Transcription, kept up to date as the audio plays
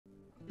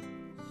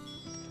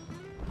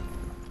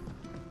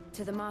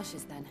To the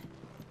marshes, then.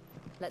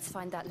 Let's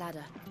find that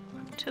ladder.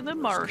 To the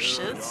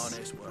marshes.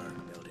 Honest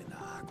work building the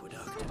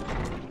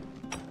aqueduct.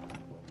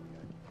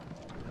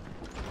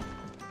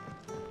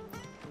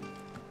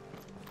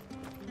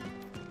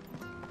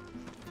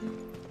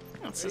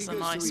 This is a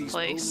nice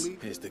place.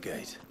 Here's the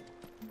gate.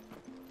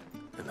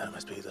 And that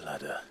must be the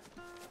ladder.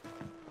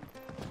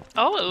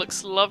 Oh, it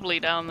looks lovely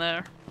down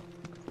there.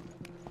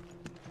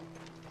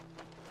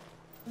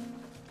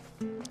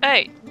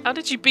 Hey, how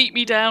did you beat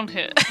me down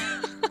here?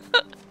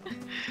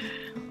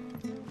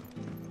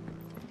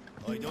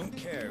 I don't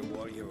care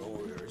what your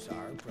orders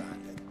are,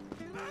 Brandon.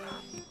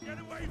 Get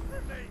away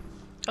from me!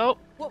 Oh,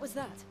 What was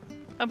that?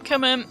 I'm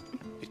coming.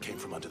 It came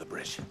from under the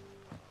bridge.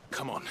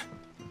 Come on.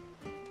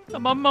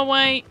 I'm on my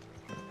way.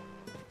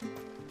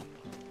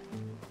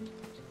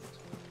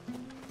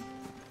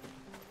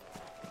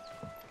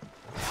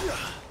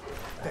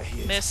 There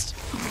he is. Missed.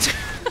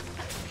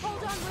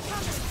 Hold on, we're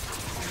coming!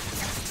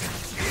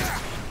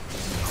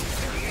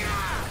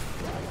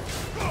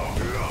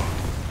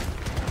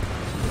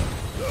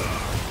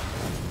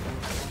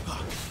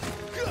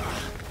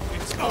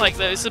 I like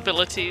those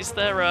abilities.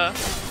 They're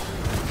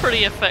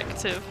pretty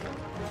effective.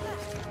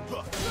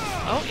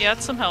 Oh, you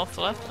had some health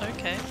left.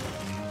 Okay.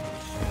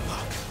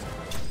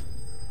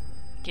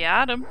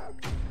 Got him.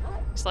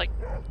 He's like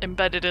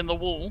embedded in the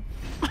wall.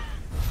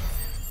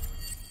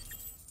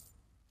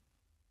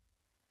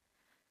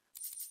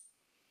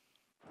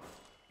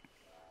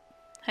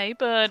 Hey,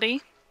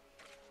 birdie.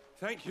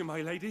 Thank you,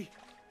 my lady.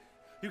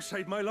 You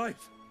saved my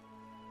life.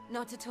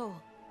 Not at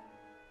all.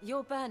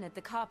 You're Bernard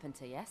the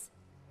carpenter, yes?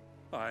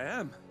 I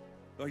am.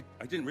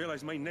 I didn't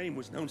realize my name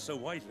was known so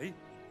widely.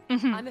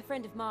 I'm a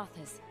friend of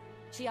Martha's.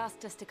 She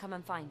asked us to come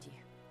and find you.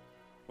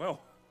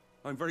 Well,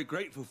 I'm very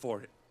grateful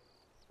for it.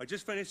 I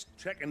just finished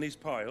checking these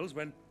piles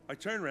when I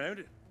turn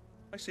around.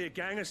 I see a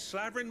gang of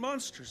slavering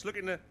monsters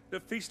looking to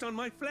feast on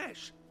my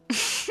flesh.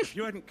 If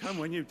you hadn't come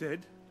when you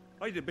did,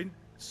 I'd have been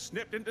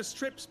snipped into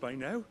strips by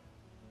now.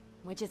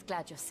 We're just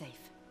glad you're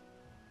safe.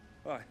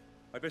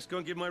 I best go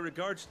and give my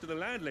regards to the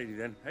landlady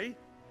then, hey?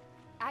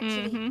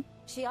 Actually,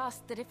 she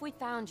asked that if we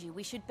found you,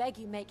 we should beg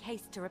you make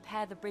haste to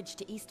repair the bridge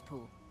to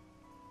Eastpool.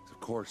 Of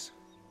course.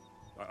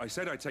 I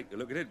said I'd take a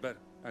look at it, but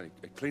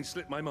it clean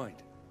slipped my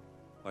mind.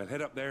 I'll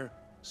head up there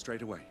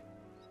straight away.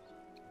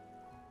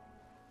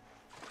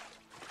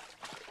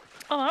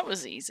 Oh, that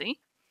was easy.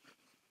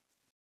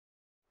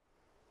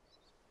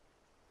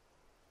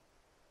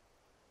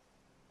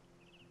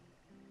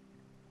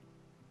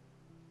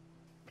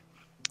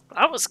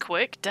 That was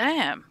quick,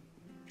 damn.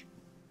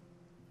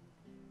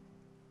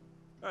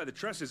 The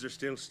trusses are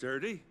still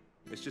sturdy.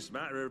 It's just a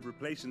matter of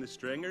replacing the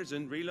stringers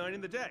and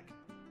relining the deck.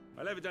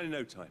 I'll have it done in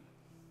no time.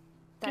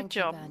 Thank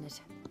job. you, Bernard.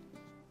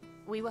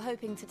 We were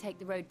hoping to take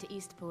the road to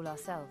Eastpool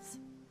ourselves.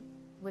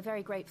 We're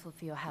very grateful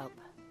for your help.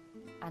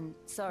 And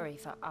sorry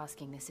for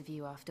asking this of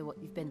you after what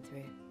you've been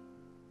through.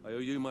 I owe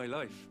you my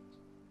life.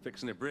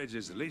 Fixing a bridge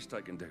is the least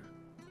I can do.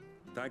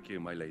 Thank you,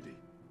 my lady.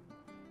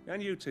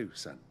 And you too,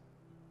 son.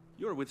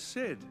 You're with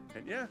Sid,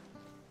 ain't ya?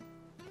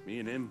 Me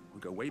and him, we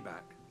go way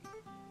back.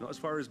 Not as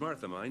far as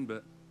Martha, mind,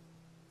 but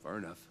far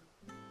enough.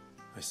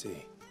 I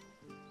see.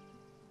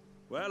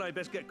 Well, I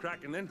best get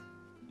cracking then.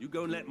 You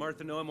go and let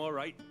Martha know I'm all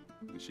right,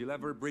 and she'll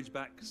have her bridge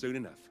back soon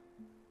enough.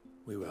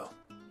 We will.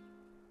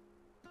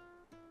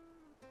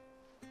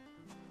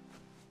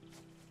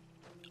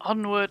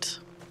 Onward.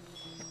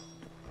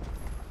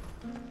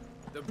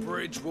 The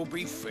bridge will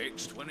be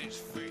fixed when it's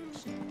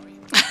fixed.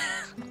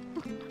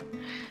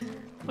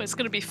 Well, it's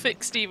going to be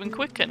fixed even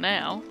quicker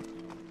now.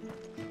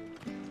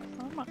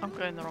 Oh, I'm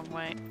going the wrong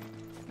way.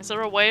 Is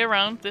there a way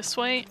around this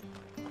way?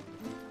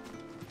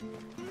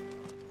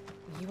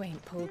 You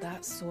ain't pulled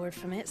that sword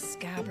from its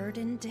scabbard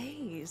in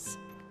days.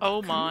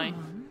 Oh my.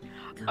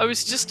 I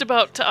was just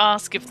about to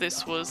ask if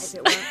this was... If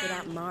it weren't for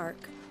that mark,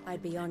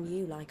 I'd be on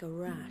you like a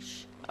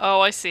rash.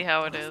 Oh, I see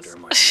how it is. After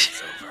my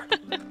night's over.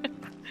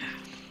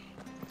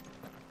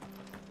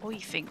 Oh, you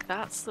think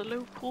that's the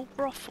local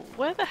brothel?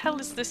 Where the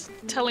hell is this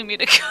telling me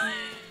to go?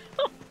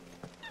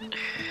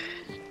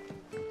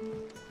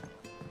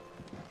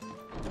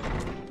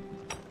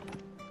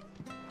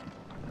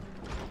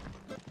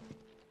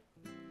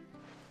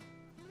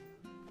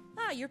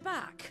 Ah, you're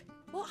back.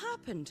 What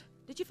happened?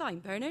 Did you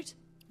find Bernard?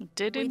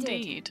 Did We did.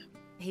 indeed.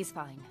 He's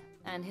fine,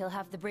 and he'll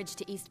have the bridge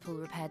to Eastpool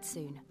repaired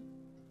soon.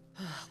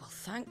 Well,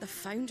 thank the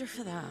founder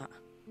for that.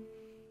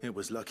 It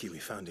was lucky we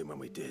found him when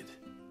we did.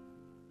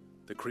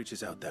 The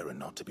creatures out there are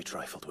not to be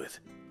trifled with.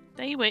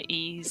 They were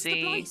It's the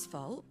easy. Blythe's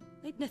fault.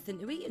 They'd nothing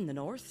to eat in the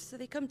north, so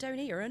they come down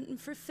here hunting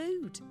for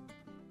food.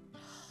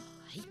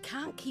 He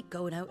can't keep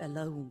going out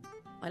alone.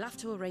 I'll have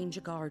to arrange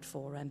a guard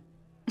for him.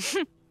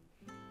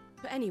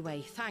 But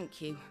anyway, thank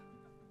you.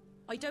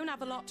 I don't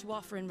have a lot to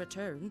offer in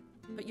return,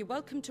 but you're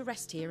welcome to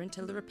rest here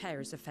until the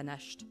repairs are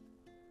finished.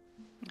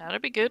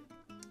 That'd be good.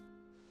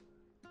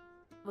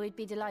 We'd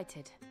be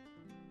delighted.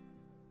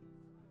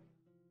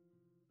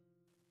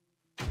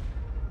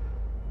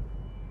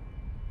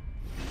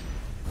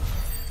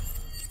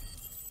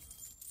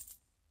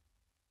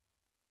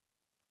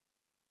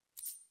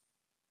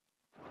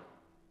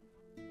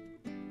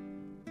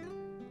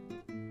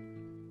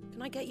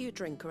 Can I get you a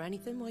drink or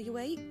anything while you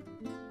wait?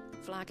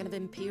 Flagon of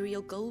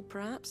Imperial Gold,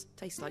 perhaps?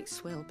 Tastes like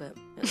swill, but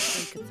it'll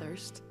stake a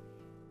thirst.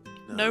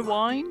 No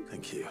wine?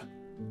 Thank you.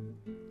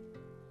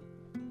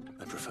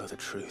 I prefer the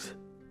truth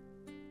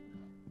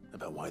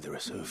about why there are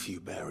so few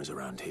bearers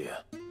around here.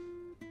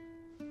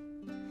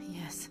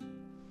 Yes.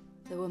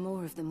 There were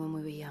more of them when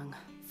we were young.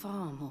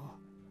 Far more.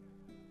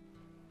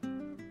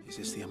 Is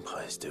this the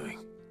Empire's doing?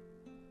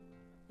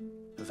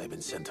 Have they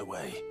been sent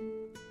away?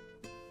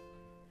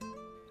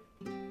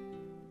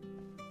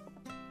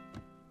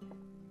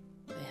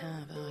 They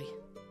have, aye.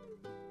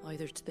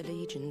 Either to the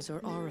Legions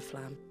or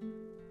Oriflamme.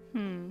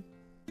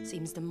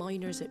 Seems the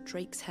miners at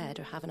Drake's Head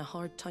are having a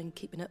hard time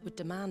keeping up with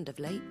demand of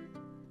late,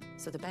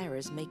 so the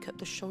bearers make up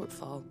the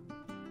shortfall.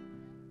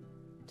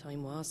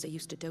 Time was they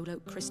used to dole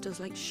out crystals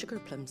like sugar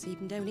plums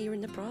even down here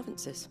in the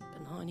provinces,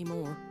 but not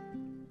anymore.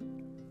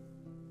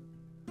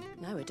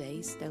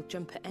 Nowadays, they'll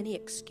jump at any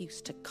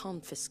excuse to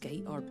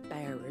confiscate our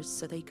bearers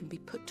so they can be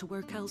put to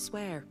work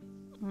elsewhere.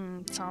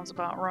 Sounds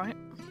about right.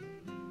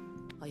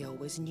 I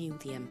always knew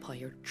the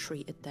Empire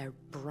treated their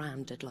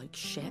branded like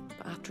shit,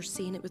 but after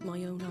seeing it with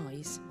my own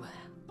eyes, well...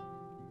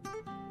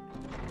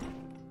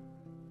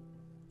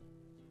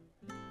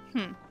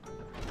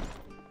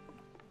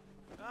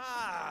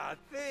 Ah,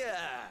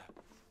 Thea!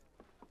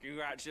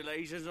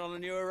 Congratulations on the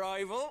new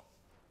arrival.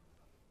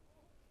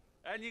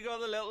 And you got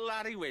the little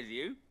laddie with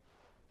you?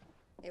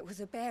 It was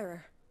a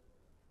bearer.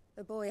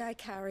 The boy I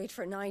carried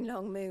for 9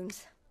 long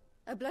moons.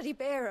 A bloody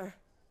bearer.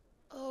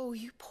 Oh,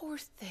 you poor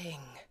thing.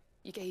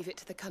 You gave it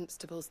to the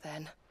constables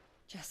then?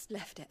 Just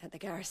left it at the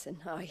garrison,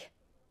 aye.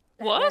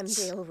 What? Let them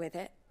deal with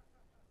it.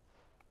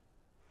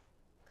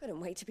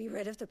 Couldn't wait to be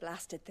rid of the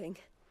blasted thing.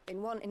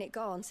 Been wanting it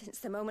gone since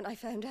the moment I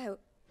found out.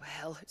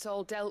 Well, it's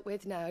all dealt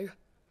with now.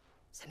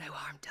 So no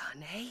harm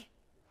done, eh?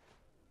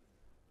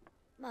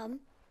 Mum,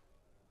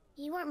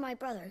 you weren't my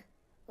brother,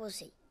 was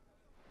he?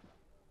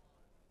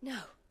 No.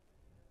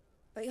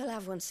 But you'll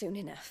have one soon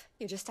enough.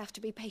 You just have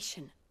to be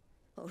patient.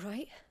 All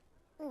right?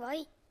 All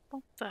right.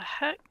 What the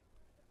heck?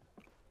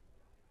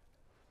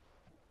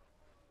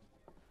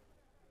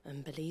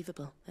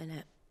 Unbelievable,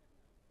 innit?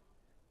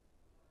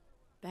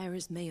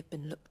 Bearers may have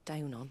been looked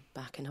down on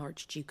back in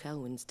Archduke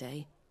Elwin's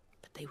day,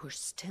 but they were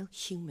still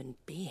human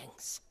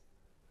beings.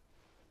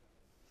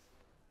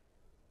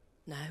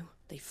 Now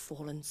they've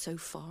fallen so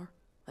far,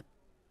 a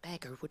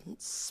beggar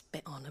wouldn't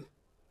spit on them.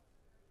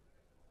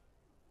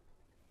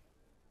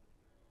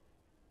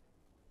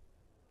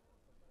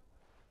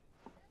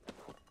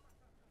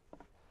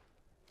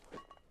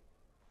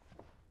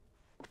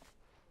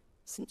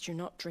 Since you're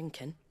not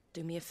drinking,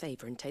 do me a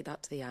favour and take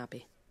that to the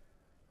Abbey.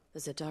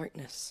 There's a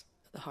darkness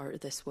at the heart of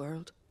this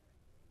world,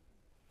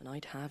 and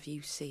I'd have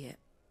you see it.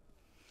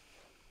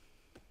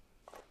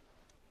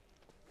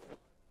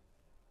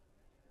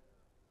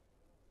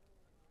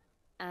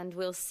 And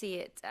we'll see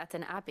it at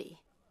an abbey.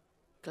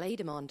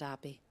 Glademond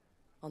Abbey,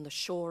 on the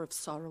shore of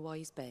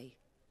Sorrowwise Bay.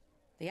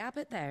 The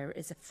abbot there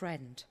is a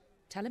friend.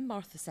 Tell him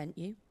Martha sent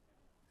you,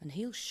 and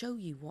he'll show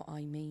you what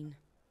I mean.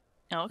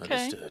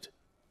 Okay. Understood.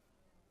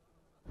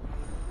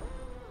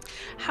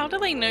 How do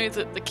they know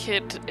that the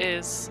kid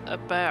is a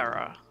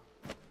bearer?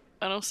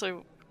 And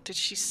also, did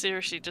she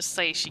seriously just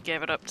say she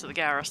gave it up to the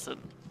garrison?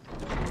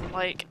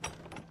 Like,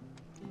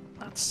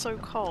 that's so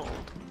cold.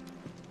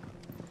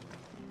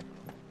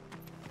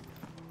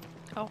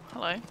 Oh,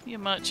 hello, you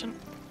merchant.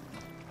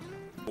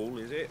 All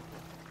is it?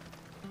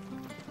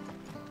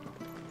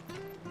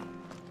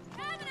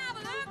 Come and have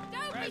a look!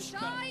 Don't be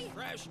shy!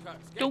 Fresh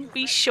cuts. Don't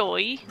be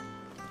shy.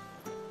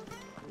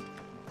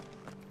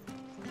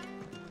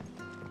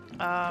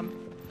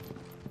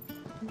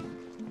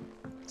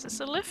 Is this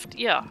a lift?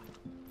 Yeah.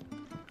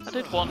 I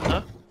did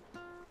wonder.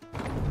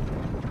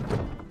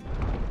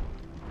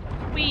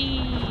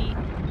 Whee!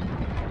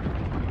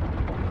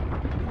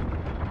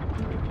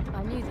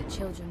 I knew that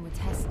children were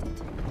tested,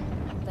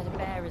 that a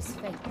bearer's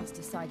fate was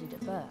decided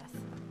at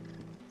birth.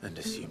 And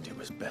assumed it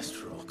was best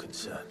for all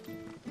concerned.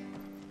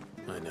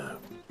 I know.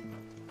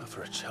 But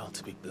for a child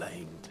to be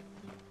blamed,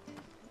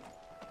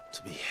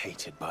 to be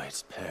hated by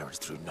its parents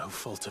through no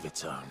fault of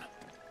its own.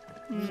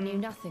 We knew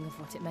nothing of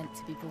what it meant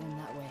to be born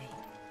that way,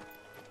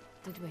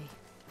 did we?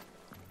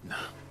 No.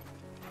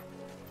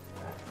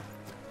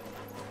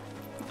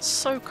 It's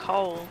so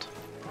cold.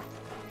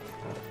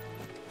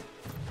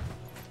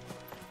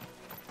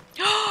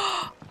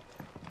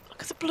 Look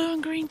at the blue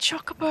and green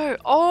chocobo.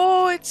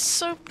 Oh, it's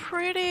so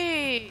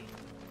pretty.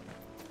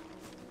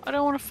 I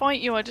don't want to fight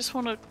you. I just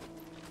want to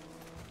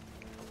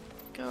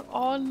go.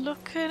 Oh,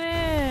 look at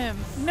him.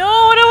 No,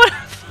 I don't want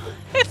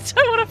to.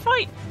 I don't want to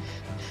fight.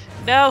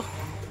 No.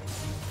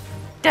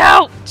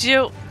 No,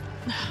 Jill.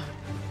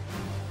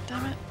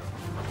 Damn it.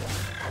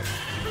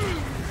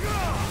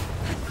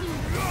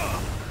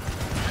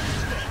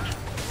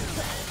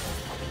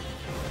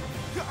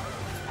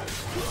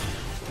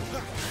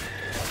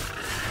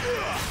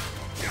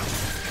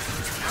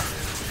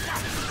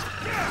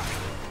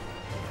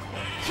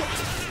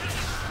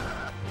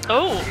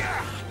 Oh!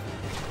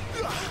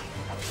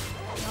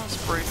 That was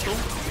brutal.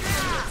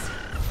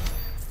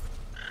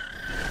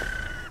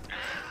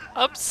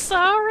 I'm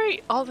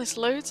sorry! Oh, there's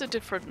loads of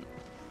different...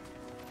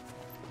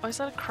 Oh, is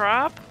that a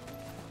crab?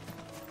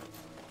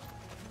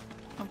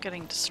 I'm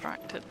getting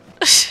distracted.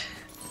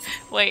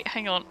 Wait,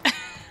 hang on.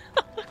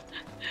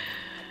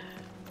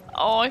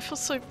 Oh, I feel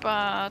so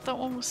bad. That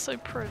one was so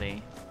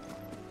pretty.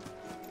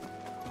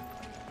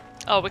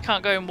 Oh, we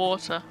can't go in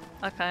water.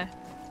 Okay.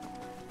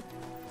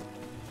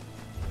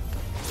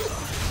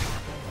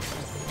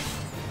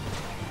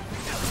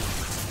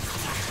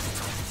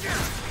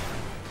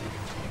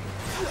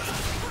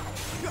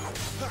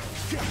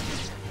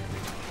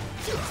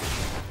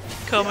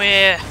 Come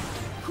here.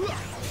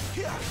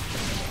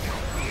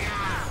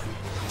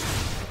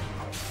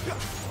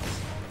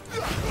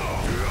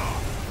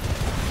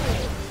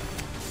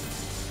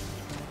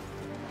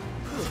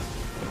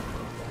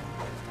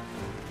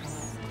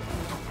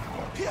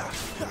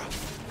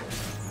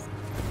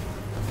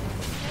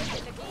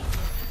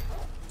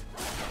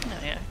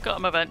 Oh yeah, got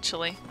him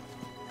eventually.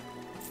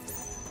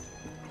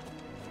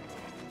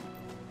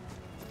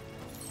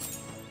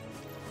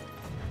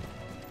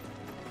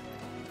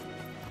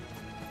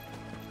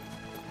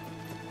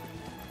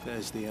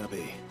 There's the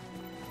Abbey.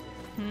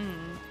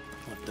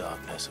 What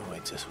darkness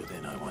awaits us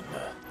within, I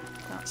wonder.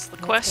 That's the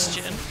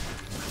question.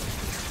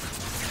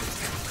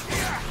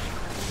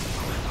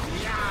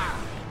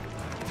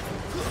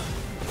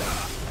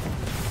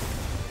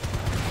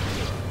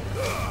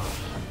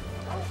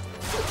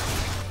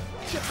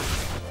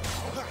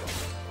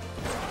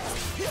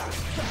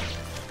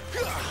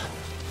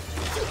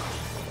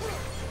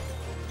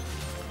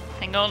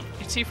 Hang on,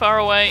 you're too far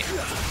away.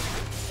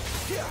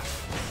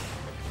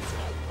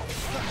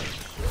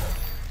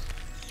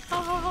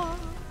 Ah.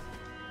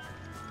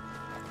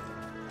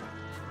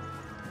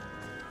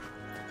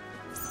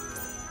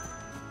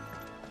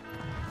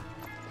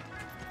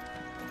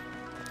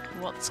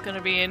 What's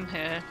gonna be in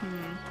here?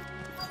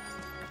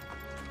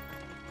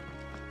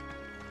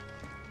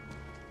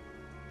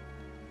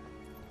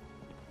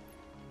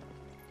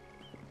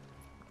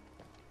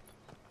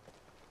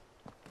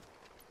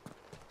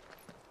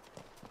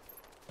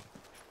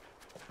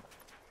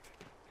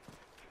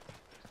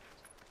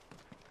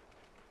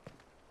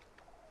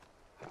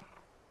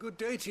 Good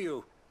day to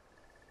you.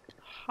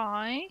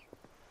 Hi.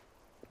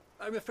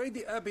 I'm afraid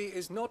the Abbey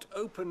is not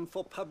open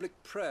for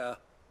public prayer.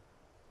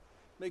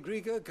 May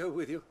Griga go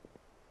with you?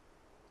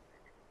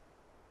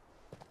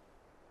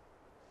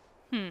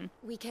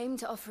 We came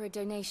to offer a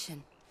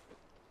donation.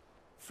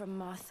 From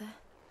Martha.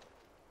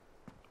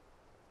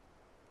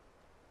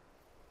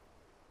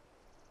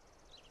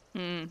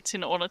 Do you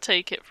not want to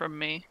take it from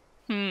me?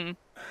 I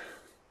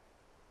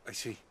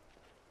see.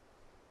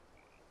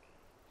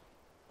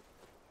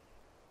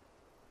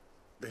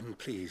 Then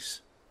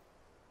please,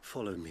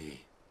 follow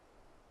me.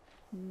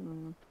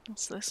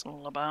 What's this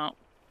all about?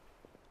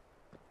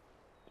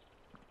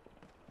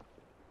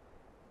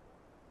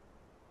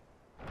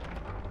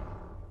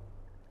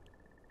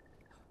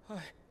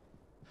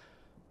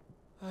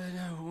 I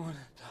don't want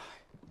to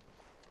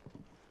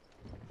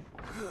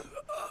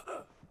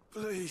die.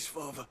 Please,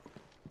 Father.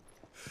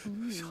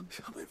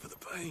 Help me for the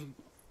pain.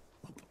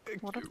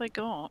 What have they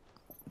got?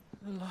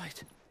 The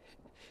light.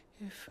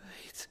 It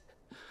fades.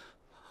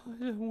 I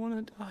don't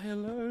want to die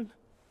alone.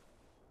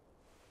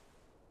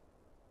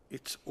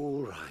 It's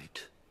all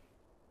right.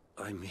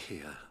 I'm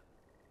here.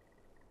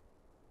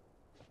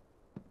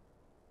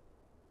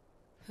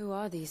 Who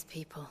are these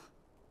people?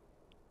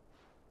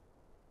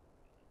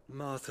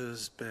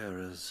 Martha's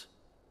bearers.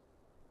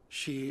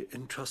 She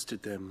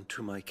entrusted them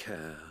to my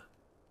care,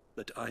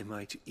 that I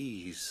might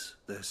ease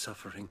their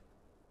suffering.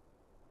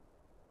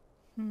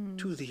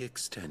 To the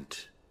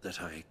extent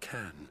that I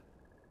can.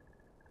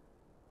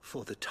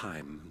 For the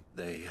time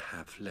they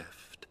have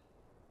left.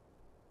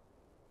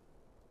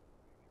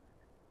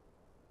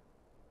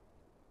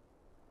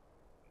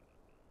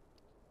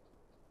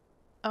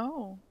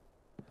 Oh.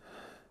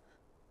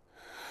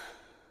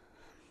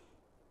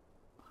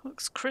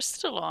 Looks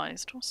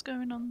crystallized. What's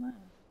going on there?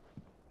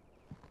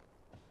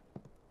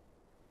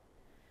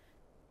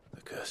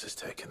 The curse has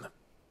taken them.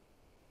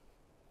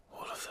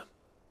 All of them.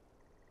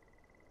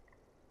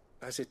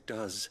 As it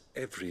does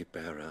every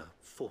bearer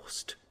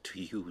forced to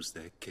use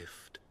their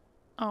gift.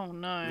 Oh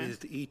no.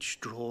 With each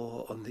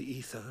draw on the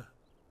ether,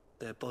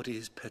 their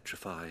bodies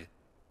petrify,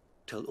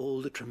 till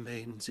all that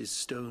remains is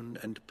stone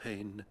and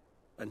pain,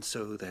 and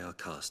so they are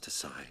cast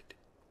aside.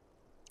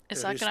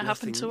 Is that going to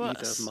happen to us?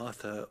 There is nothing either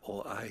Martha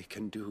or I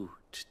can do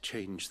to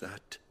change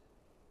that.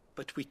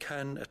 But we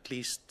can at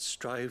least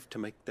strive to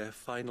make their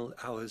final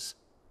hours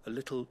a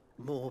little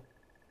more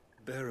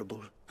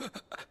bearable.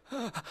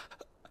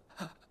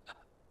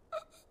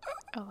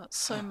 Oh, that's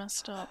so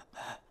messed up.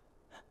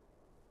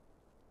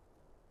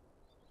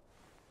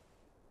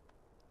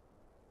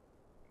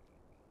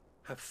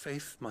 Have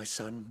faith, my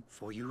son,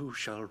 for you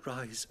shall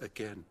rise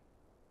again,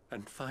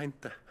 and find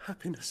the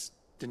happiness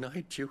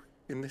denied you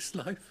in this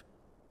life.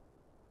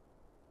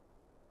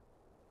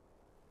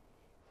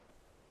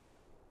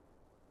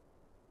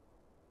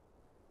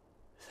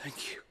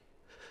 Thank you,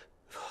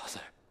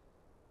 Father.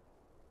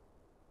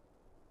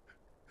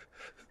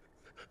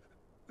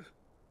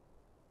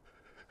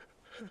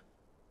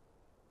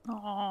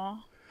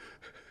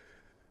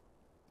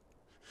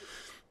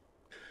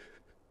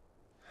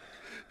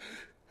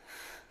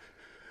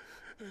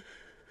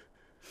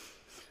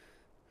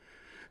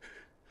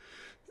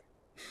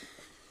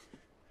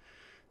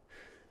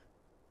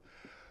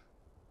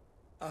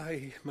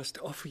 I must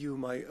offer you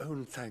my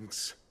own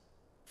thanks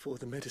for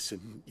the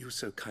medicine you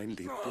so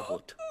kindly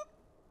brought.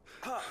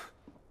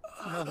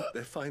 Now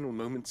their final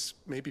moments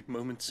may be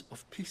moments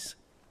of peace.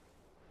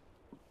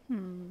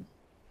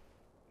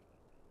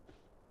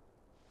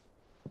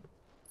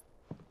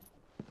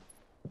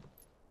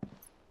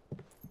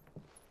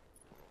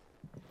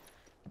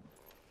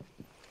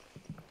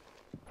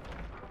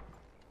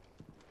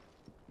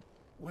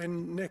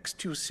 When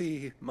next you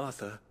see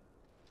Martha,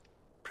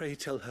 pray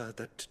tell her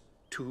that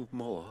 2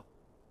 more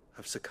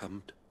have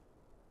succumbed.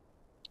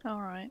 All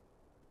right.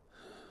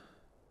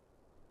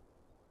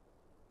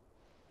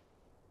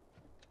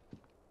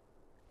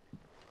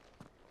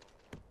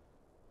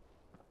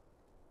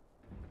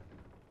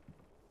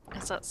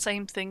 Is that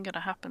same thing gonna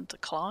happen to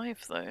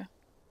Clive, though?